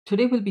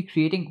Today we'll be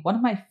creating one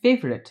of my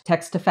favorite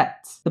text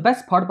effects. The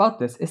best part about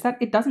this is that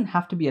it doesn't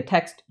have to be a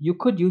text. You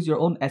could use your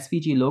own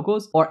SVG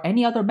logos or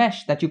any other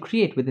mesh that you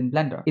create within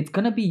Blender. It's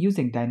gonna be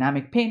using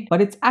dynamic paint,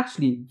 but it's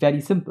actually very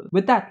simple.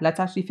 With that,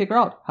 let's actually figure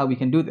out how we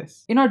can do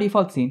this. In our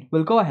default scene,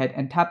 we'll go ahead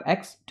and tap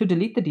X to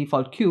delete the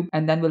default cube,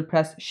 and then we'll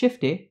press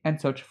Shift A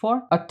and search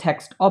for a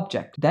text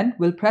object. Then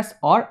we'll press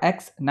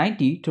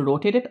RX90 to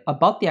rotate it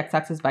about the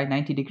x-axis by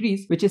 90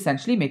 degrees, which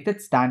essentially makes it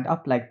stand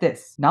up like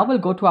this. Now we'll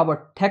go to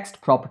our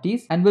text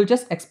properties and we'll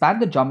just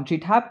expand the geometry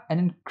tab and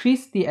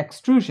increase the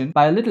extrusion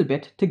by a little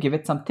bit to give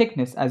it some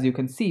thickness, as you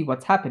can see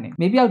what's happening.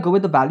 Maybe I'll go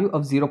with the value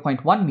of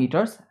 0.1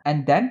 meters,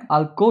 and then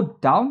I'll go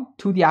down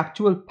to the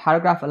actual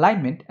paragraph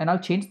alignment and I'll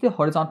change the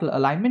horizontal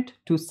alignment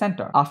to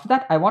center. After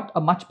that, I want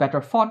a much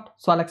better font,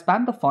 so I'll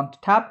expand the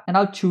font tab and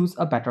I'll choose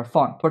a better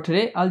font. For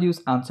today, I'll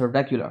use Answer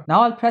Regular.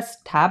 Now I'll press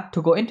tab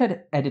to go into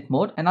edit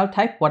mode and I'll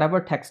type whatever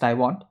text I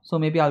want. So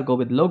maybe I'll go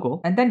with logo,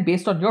 and then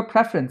based on your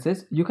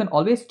preferences, you can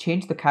always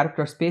change the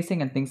character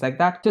spacing and things like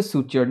that to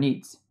suit your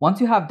needs. Once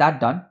you have that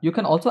done, you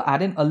can also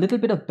add in a little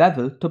bit of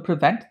bevel to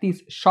prevent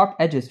these sharp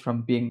edges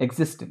from being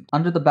existent.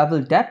 Under the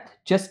bevel depth,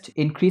 just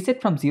increase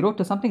it from 0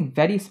 to something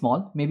very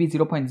small, maybe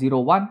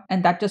 0.01,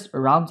 and that just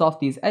rounds off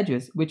these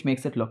edges, which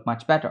makes it look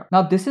much better.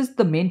 Now this is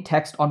the main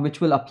text on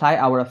which we'll apply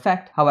our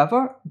effect.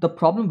 However, the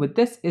problem with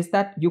this is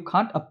that you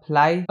can't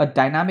apply a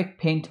dynamic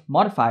paint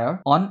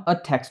modifier on a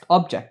text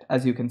object,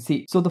 as you can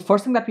see. So the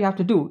first thing that we have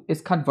to do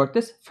is convert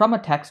this from a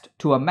text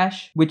to a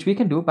mesh, which we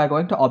can do by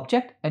going to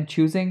Object and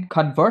choosing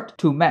Convert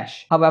to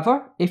Mesh.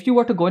 However, if you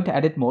were to go into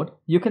edit mode,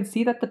 you can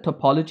see that the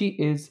topology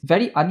is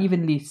very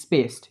unevenly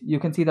spaced. You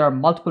can see there are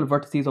multiple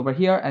vertices over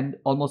here and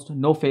almost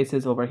no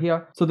faces over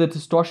here, so the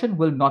distortion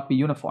will not be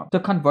uniform. To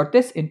convert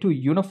this into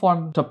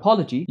uniform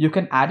topology, you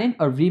can add in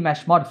a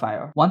remesh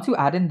modifier. Once you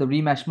add in the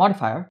remesh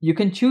modifier, you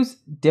can choose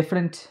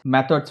different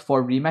methods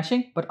for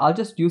remeshing, but I'll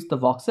just use the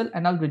voxel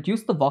and I'll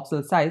reduce the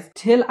voxel size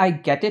till I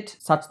get it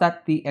such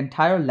that the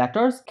entire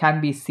letters can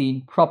be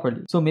seen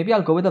properly. So maybe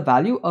I'll go with a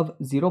value of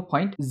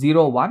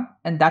 0.01,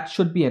 and that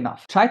should be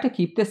enough. Try to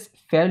keep this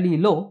fairly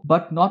low,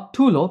 but not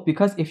too low,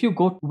 because if you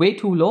go way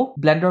too low,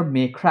 Blender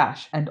may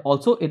crash, and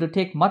also it'll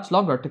take much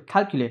longer to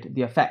calculate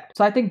the effect.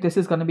 So I think this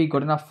is going to be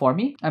good enough for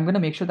me. I'm going to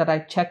make sure that I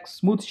check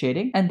smooth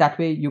shading, and that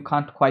way you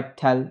can't quite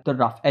tell the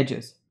rough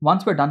edges.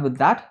 Once we're done with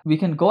that, we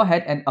can go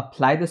ahead and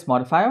apply this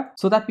modifier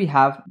so that we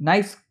have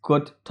nice,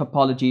 good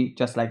topology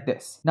just like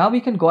this. Now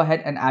we can go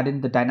ahead and add in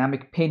the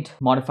dynamic paint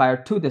modifier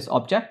to this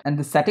object, and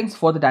the settings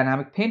for the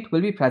dynamic paint will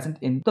be present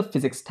in the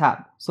physics tab.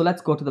 So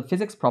let's go to the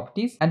physics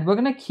properties, and we're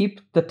going to keep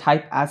the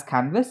type as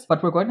canvas,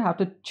 but we're going to have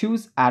to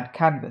choose add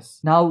canvas.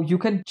 Now you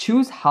can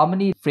choose how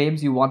many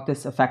frames you want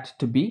this effect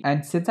to be,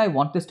 and since I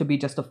want this to be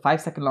just a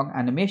 5-second long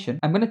animation,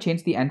 I'm going to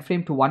change the end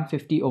frame to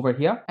 150 over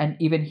here, and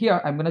even here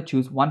I'm going to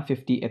choose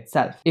 150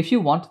 itself. If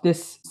you want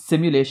this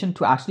simulation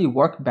to actually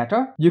work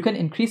better, you can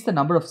increase the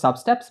number of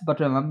substeps, but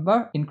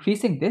remember,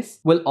 increasing this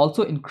will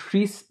also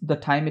increase the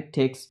time it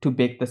takes to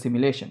bake the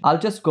simulation. I'll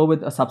just go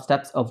with a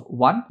substeps of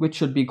 1, which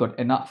should be good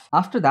enough.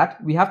 After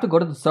that, we have to go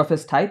to the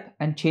surface type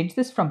and change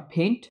this from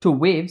paint to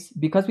waves,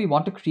 because we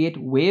want to create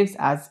waves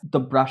as the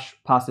brush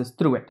passes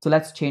through it. So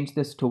let's change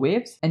this to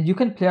waves, and you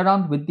can play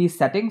around with these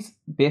settings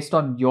based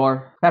on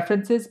your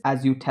preferences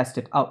as you test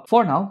it out.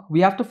 For now,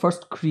 we have to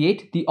first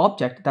create the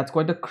object that's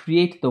going to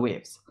create the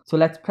waves. So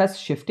let's press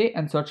Shift A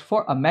and search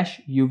for a mesh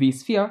UV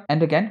sphere.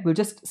 And again, we'll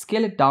just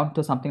scale it down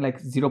to something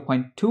like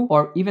 0.2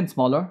 or even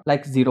smaller,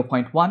 like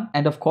 0.1.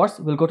 And of course,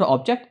 we'll go to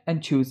Object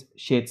and choose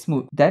Shade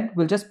Smooth. Then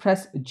we'll just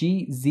press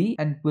GZ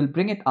and we'll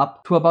bring it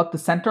up to about the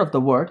center of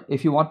the word.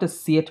 If you want to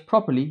see it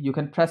properly, you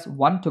can press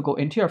 1 to go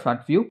into your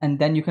front view, and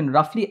then you can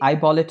roughly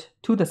eyeball it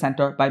to the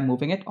center by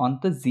moving it on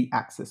the Z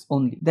axis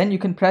only. Then you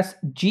can press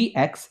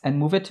GX and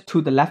move it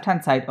to the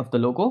left-hand side of the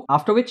logo,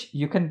 after which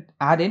you can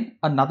add in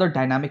another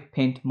dynamic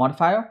paint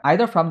modifier,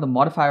 either from the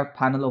modifier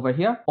panel over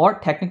here, or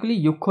technically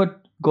you could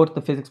go to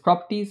the physics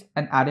properties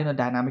and add in a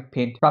dynamic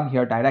paint from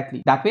here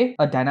directly. That way,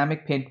 a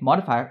dynamic paint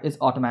modifier is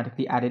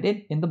automatically added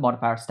in the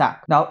modifier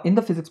stack. Now in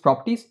the physics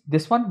properties,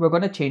 this one we're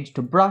going to change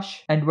to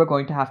brush, and we're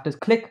going to have to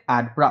click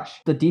add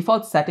brush. The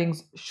default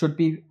settings should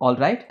be all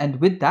right, and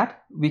with that,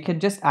 we can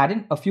just add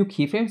in a few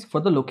keyframes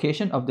for the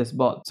location of this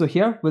ball. So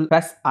here we'll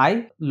press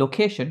I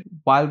location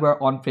while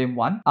we're on frame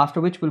 1, after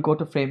which we'll go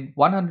to frame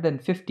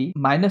 150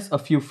 minus a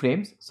few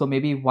frames, so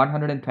maybe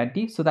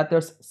 120, so that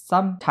there's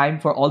some time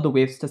for all the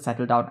waves to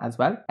settle down as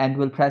well. And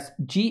we'll press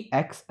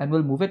GX and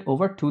we'll move it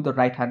over to the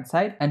right hand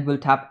side, and we'll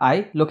tap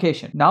I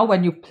location. Now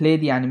when you play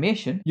the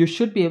animation, you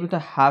should be able to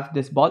have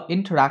this ball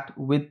interact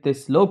with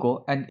this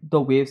logo and the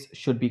waves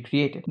should be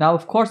created. Now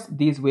of course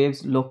these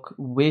waves look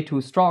way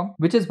too strong,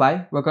 which is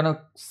why we're going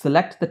to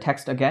select the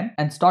text again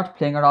and start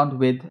playing around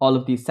with all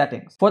of these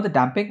settings. For the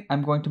damping,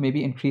 I'm going to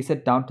maybe increase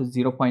it down to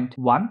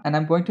 0.1, and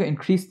I'm going to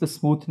increase the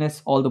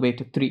smoothness all the way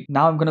to 3.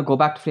 Now I'm going to go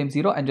back to frame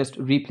 0 and just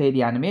replay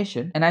the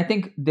animation, and I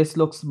think this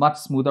looks much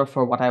smoother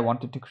for what I want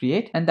wanted to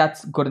create, and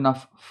that's good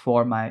enough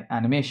for my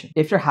animation.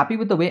 If you're happy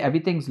with the way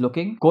everything's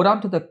looking, go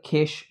down to the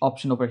cache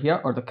option over here,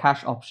 or the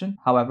cache option,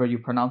 however you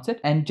pronounce it,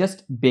 and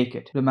just bake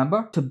it.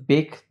 Remember, to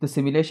bake the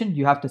simulation,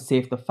 you have to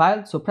save the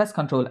file, so press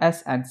Ctrl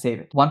S and save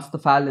it. Once the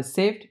file is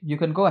saved, you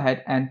can go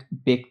ahead and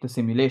bake the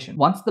simulation.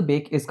 Once the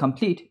bake is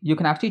complete, you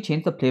can actually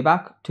change the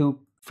playback to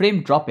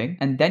frame dropping,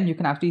 and then you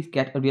can actually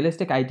get a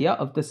realistic idea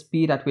of the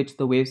speed at which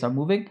the waves are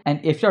moving. And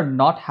if you're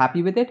not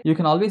happy with it, you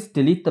can always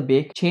delete the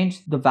bake,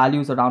 change the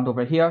values around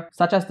over here,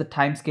 such as the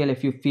time scale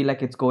if you feel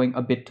like it's going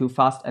a bit too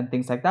fast and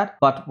things like that.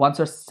 But once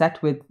you're set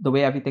with the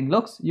way everything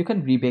looks, you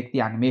can rebake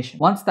the animation.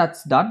 Once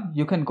that's done,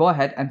 you can go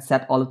ahead and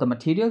set all of the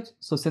materials.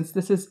 So since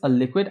this is a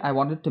liquid, I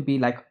want it to be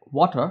like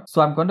water.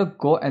 So I'm going to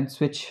go and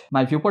switch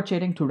my viewport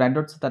shading to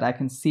rendered so that I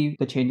can see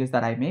the changes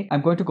that I make.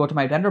 I'm going to go to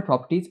my render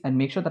properties and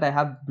make sure that I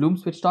have bloom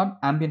switched on,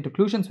 ambient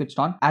occlusion switched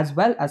on, as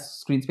well as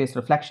screen space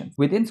reflections.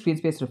 Within screen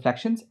space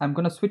reflections, I'm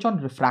going to switch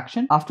on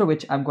refraction, after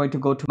which I'm going to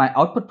go to my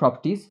output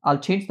properties. I'll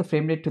change the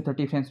frame rate to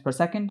 30 frames per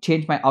second,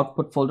 change my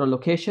output folder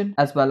location,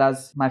 as well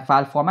as my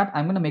file format.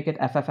 I'm going to make it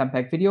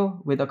FFmpeg video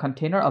with a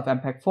container of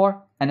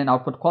MPEG-4 and an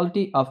output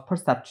quality of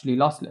perceptually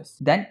lossless.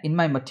 Then in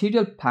my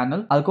material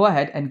panel, I'll go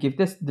ahead and give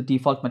this the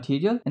default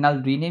material, and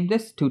I'll rename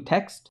this to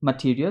text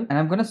material, and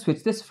I'm going to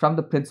switch this from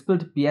the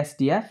principled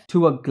BSDF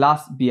to a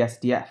glass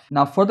BSDF.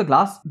 Now for the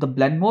glass, the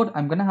blend mode,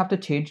 I'm going to have to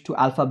change to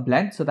alpha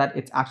blend so that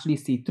it's actually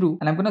see-through,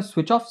 and I'm going to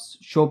switch off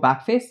show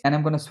backface, and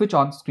I'm going to switch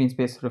on screen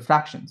space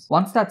refractions.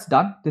 Once that's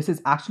done, this is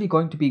actually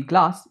going to be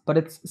glass, but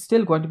it's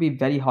still going to be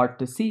very hard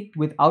to see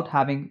without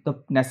having the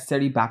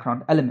necessary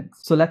background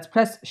elements. So let's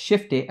press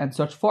Shift A and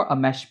search for a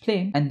mesh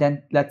plane, and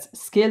then let's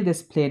scale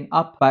this plane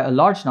up by a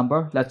large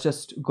number. Let's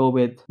just go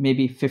with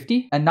maybe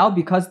 50. And now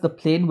because the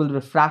plane will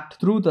refract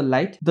through the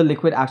light, the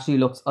liquid actually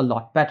looks a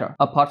lot better.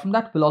 Apart from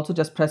that, we'll also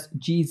just press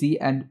GZ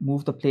and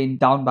move the plane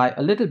down by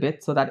a little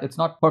bit so that it's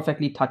not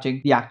perfectly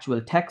touching the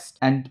actual text,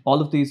 and all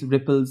of these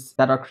ripples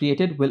that are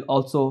created will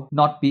also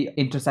not be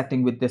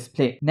intersecting with this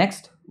plane.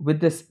 Next, with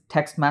this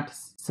text matte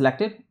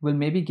selected, we'll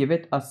maybe give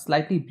it a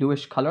slightly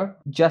bluish color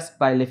just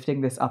by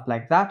lifting this up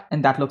like that,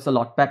 and that looks a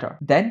lot better.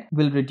 Then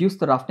we'll reduce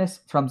the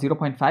roughness from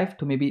 0.5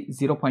 to maybe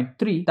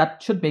 0.3.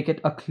 That should make it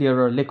a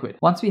clearer liquid.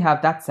 Once we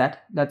have that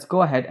set, let's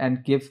go ahead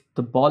and give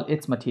the ball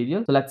its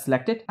material. So let's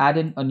select it, add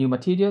in a new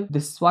material.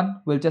 This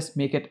one will just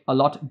make it a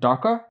lot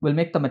darker. We'll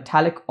make the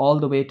metallic all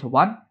the way to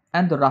 1,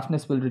 and the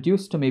roughness will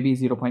reduce to maybe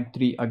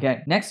 0.3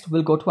 again. Next,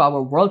 we'll go to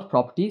our world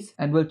properties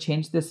and we'll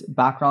change this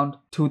background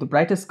to the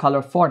brightest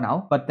color for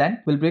now, but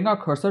then we'll bring our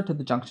cursor to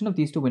the junction of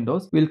these two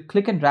windows. We'll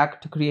click and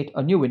drag to create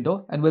a new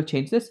window, and we'll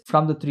change this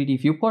from the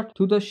 3D viewport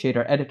to the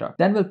shader editor.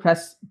 Then we'll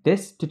press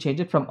this to change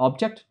it from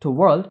object to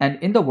world,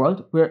 and in the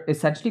world, we're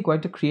essentially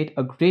going to create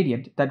a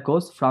gradient that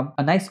goes from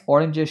a nice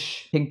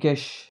orangish,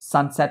 pinkish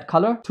sunset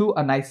color to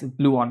a nice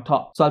blue on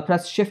top. So I'll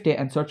press Shift A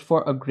and search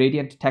for a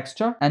gradient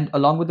texture, and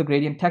along with the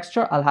gradient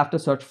texture, I'll have to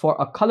search for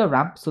a color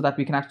ramp so that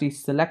we can actually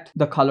select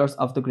the colors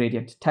of the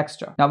gradient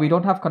texture. Now we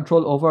don't have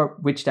control over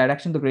which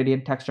direction the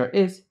gradient texture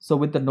is, so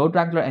with the node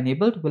wrangler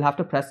enabled, we'll have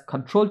to press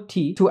Ctrl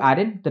T to add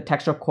in the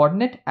texture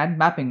coordinate and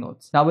mapping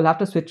nodes. Now we'll have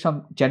to switch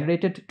from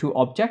generated to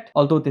object,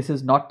 although this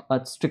is not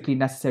a strictly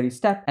necessary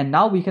step. And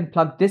now we can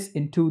plug this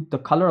into the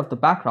color of the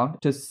background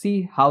to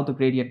see how the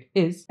gradient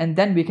is, and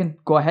then we can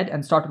go ahead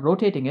and start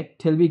rotating it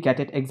till we get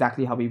it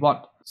exactly how we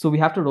want. So we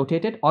have to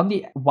rotate it on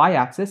the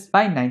y-axis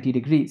by 90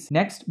 degrees.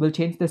 Next, we'll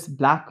change this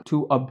black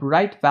to a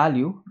bright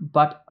value,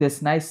 but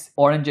this nice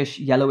orangish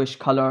yellowish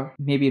color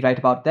maybe right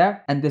about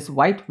there. And this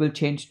white will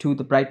change to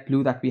the bright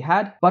blue that we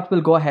had, but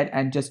we'll go ahead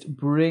and just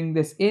bring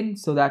this in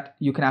so that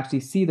you can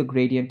actually see the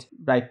gradient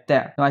right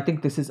there. Now I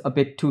think this is a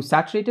bit too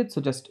saturated, so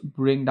just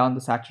bring down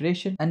the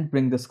saturation and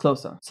bring this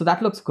closer. So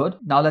that looks good.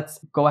 Now let's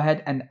go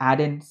ahead and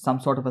add in some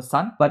sort of a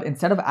sun, but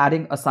instead of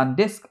adding a sun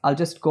disk, I'll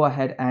just go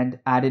ahead and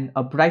add in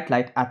a bright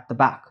light at the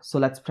back. So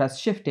let's press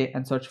Shift A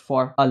and search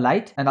for a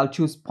light, and I'll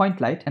choose point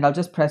light, and I'll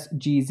just press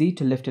GZ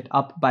to lift it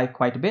up by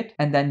quite a bit,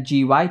 and then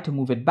GY to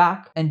move it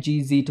back, and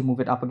GZ to move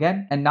it up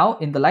again. And now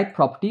in the light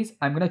properties,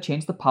 I'm going to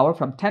change the power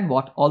from 10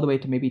 watt all the way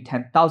to maybe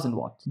 10,000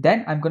 watts.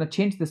 Then I'm going to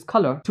change this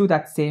color to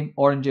that same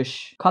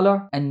orangish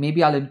color, and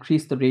maybe I'll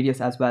increase the radius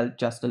as well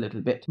just a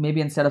little bit.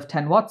 Maybe instead of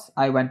 10 watts,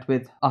 I went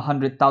with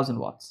 100,000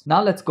 watts.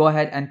 Now let's go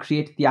ahead and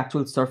create the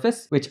actual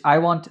surface, which I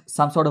want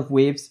some sort of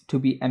waves to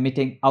be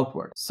emitting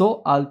outward.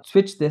 So I'll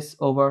switch this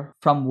over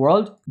from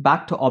world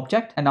back to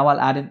object, and now I'll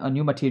add in a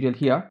new material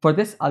here. For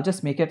this, I'll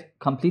just make it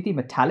completely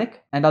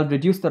metallic, and I'll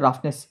reduce the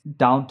roughness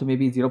down to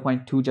maybe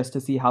 0.2 just to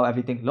see how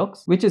everything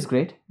looks, which is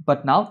great.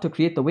 But now to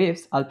create the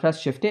waves, I'll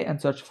press Shift A and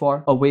search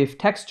for a wave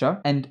texture,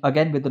 and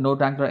again with the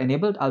node wrangler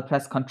enabled, I'll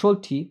press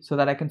Ctrl T so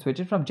that I can switch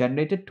it from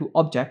generated to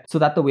object so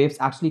that the waves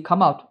actually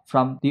come out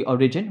from the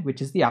origin,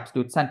 which is the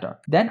absolute center.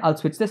 Then I'll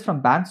switch this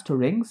from bands to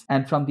rings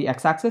and from the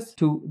x-axis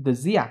to the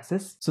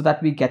z-axis so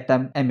that we get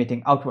them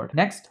emitting outward.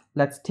 Next,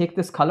 let's take take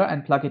this color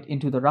and plug it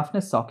into the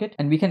roughness socket,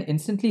 and we can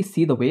instantly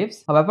see the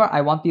waves. However,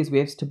 I want these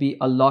waves to be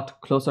a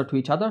lot closer to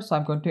each other, so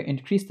I'm going to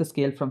increase the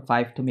scale from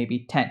 5 to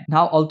maybe 10.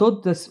 Now, although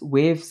this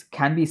waves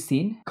can be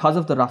seen because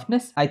of the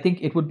roughness, I think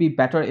it would be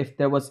better if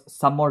there was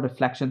some more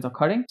reflections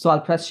occurring. So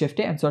I'll press Shift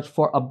A and search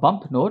for a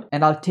bump node,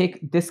 and I'll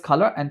take this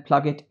color and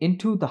plug it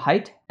into the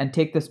height, and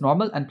take this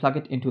normal and plug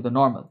it into the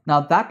normal.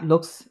 Now that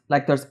looks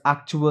like there's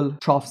actual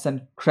troughs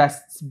and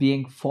crests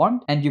being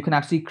formed, and you can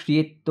actually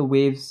create the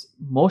waves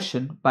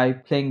motion by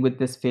playing with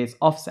this phase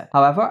offset.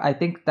 However, I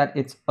think that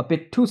it's a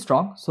bit too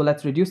strong, so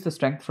let's reduce the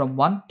strength from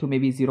 1 to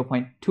maybe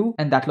 0.2,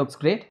 and that looks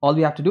great. All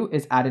we have to do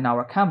is add in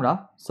our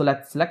camera. So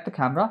let's select the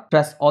camera,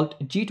 press Alt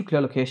G to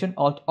clear location,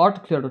 Alt R to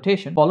clear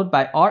rotation, followed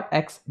by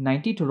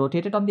RX90 to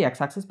rotate it on the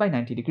x-axis by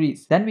 90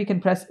 degrees. Then we can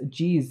press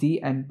GZ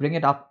and bring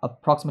it up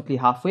approximately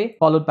halfway,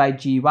 followed by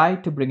GY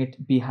to bring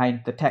it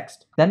behind the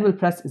text. Then we'll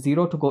press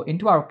 0 to go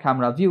into our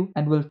camera view,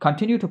 and we'll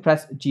continue to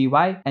press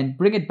GY and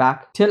bring it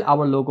back till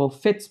our logo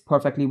fits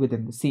perfectly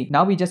within the scene.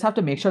 Now we just have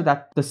to make sure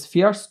that the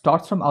sphere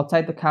starts from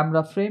outside the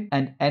camera frame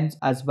and ends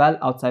as well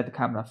outside the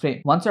camera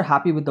frame. Once you're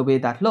happy with the way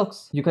that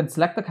looks, you can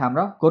select the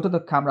camera, go to the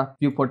camera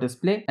viewport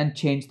display, and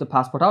change the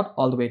passport out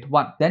all the way to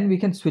 1. Then we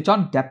can switch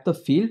on depth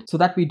of field so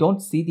that we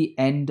don't see the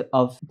end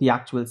of the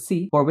actual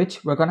sea, for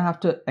which we're going to have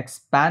to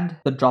expand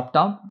the drop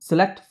down,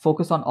 select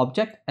focus on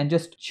object, and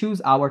just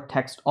choose our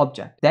text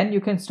object. Then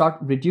you can start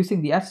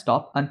reducing the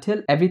f-stop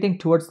until everything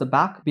towards the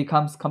back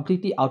becomes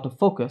completely out of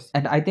focus.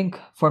 And I think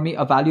for me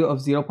a value of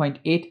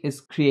 0.8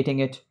 is creating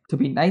it to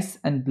be nice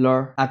and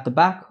blur at the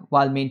back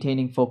while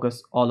maintaining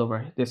focus all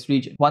over this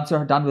region. Once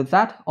you're done with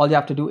that, all you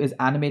have to do is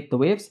animate the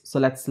waves. So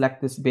let's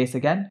select this base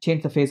again,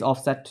 change the phase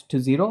offset to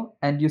 0,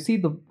 and you see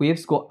the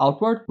waves go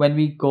outward when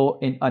we go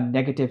in a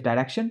negative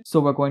direction. So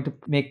we're going to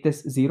make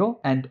this 0,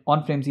 and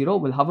on frame 0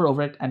 we'll hover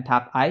over it and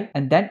tap I,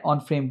 and then on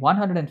frame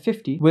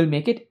 150 we'll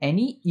make it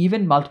any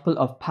even multiple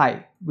of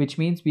pi, which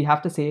means we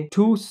have to say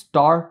 2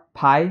 star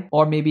pi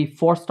or maybe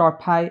 4 star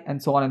pi,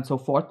 and so on and so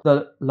forth.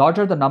 The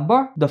larger the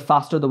number, the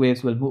faster the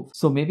waves will move.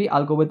 So maybe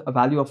I'll go with a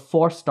value of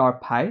 4 star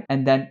pi,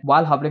 and then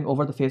while hovering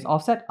over the phase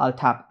offset, I'll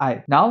tap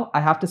I. Now I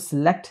have to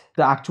select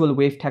the actual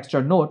wave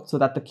texture node so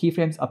that the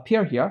keyframes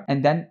appear here,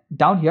 and then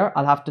down here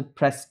I'll have to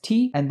press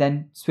T and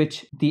then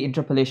switch the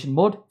interpolation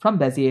mode from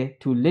Bezier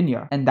to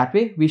linear, and that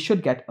way we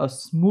should get a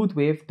smooth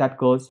wave that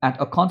goes at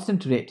a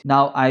constant rate.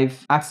 Now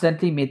I've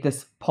accidentally made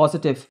this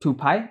positive 2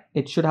 pi.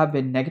 It should have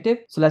been negative.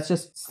 So let's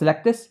just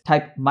select this,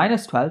 type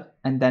 -12,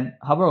 and then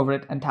hover over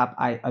it and tap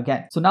I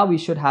again. So now we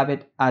should have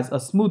it as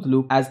a smooth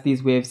loop as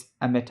these waves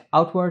emit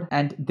outward,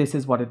 and this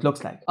is what it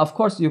looks like. Of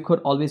course, you could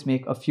always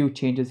make a few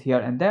changes here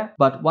and there,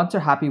 but once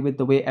you're happy with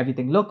the way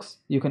everything looks,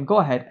 you can go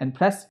ahead and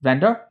press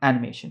render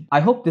animation. I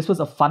hope this was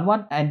a fun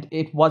one, and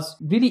it was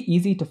really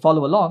easy to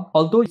follow along,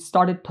 although it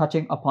started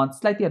touching upon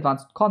slightly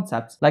advanced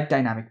concepts like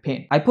dynamic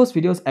paint. I post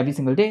videos every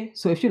single day,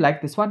 so if you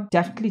like this one,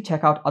 definitely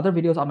check out other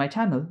videos on my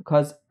channel,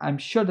 because I'm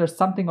sure there's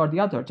something or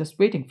the other just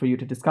waiting for you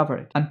to discover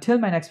it. Until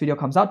my next video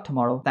comes out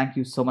tomorrow, thank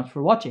you so much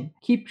for watching,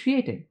 keep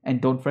creating,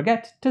 and don't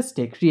forget to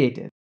stay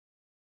creative.